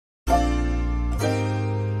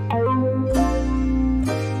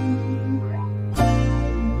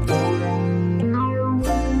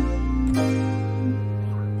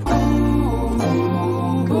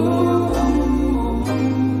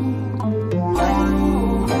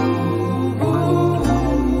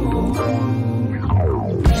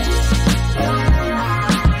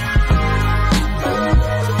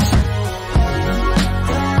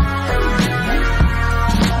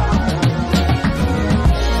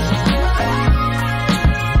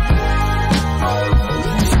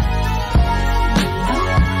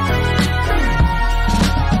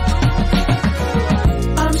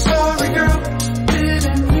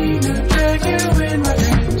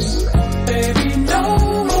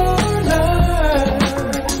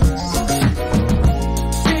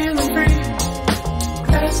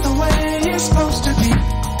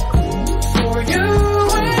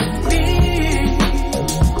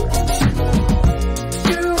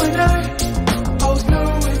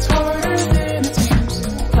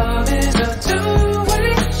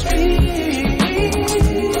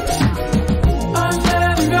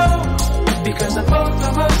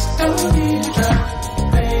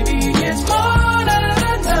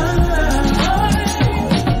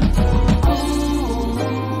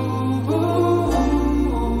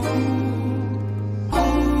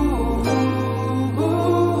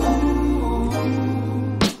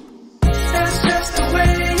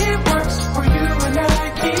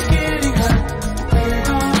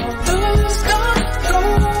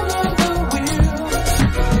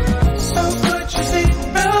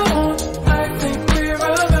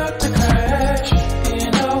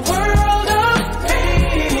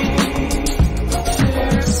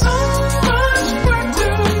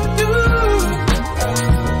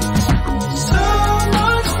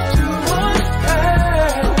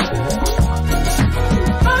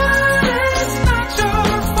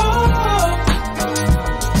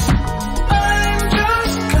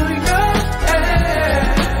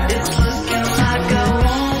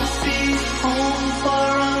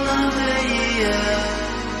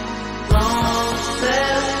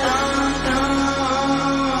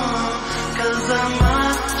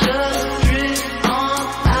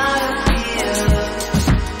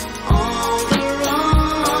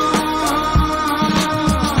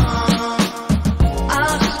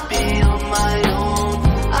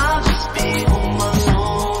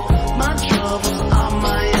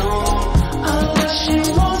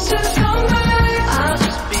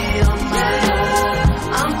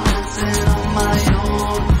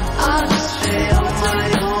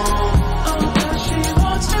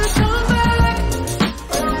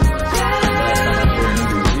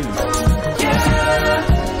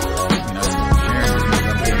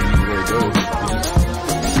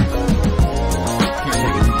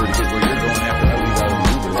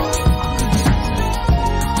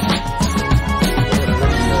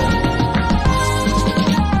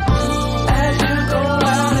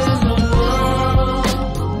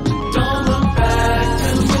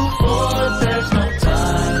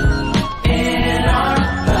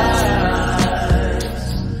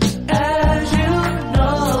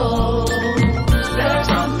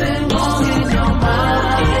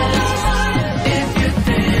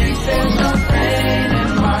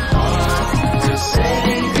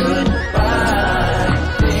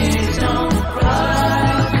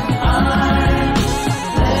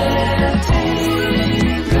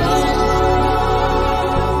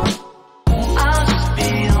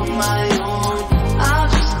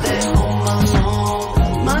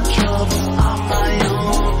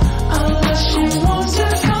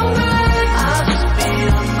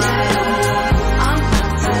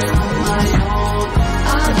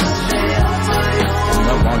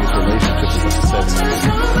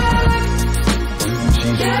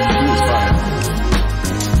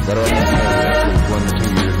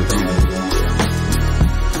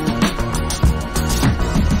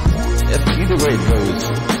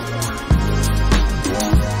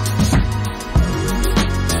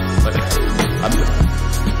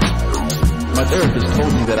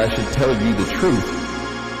me that I should tell you the truth,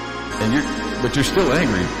 but you're still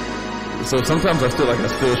angry. So sometimes I feel like I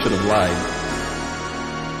still should have lied.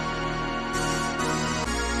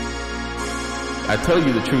 I tell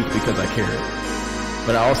you the truth because I care,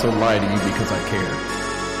 but I also lie to you because I care.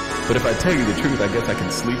 But if I tell you the truth, I guess I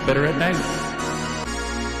can sleep better at night.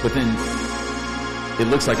 But then it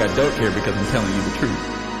looks like I don't care because I'm telling you the truth.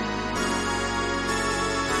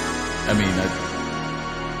 I mean,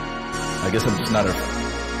 I guess I'm just not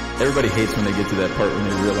everybody hates when they get to that part when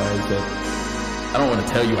they realize that I don't want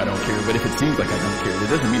to tell you I don't care, but if it seems like I don't care, it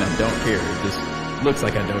doesn't mean I don't care. It just looks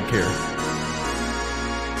like I don't care.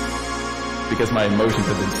 Because my emotions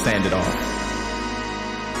have been sanded off.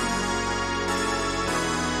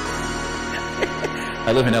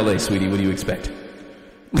 I live in LA, sweetie. What do you expect?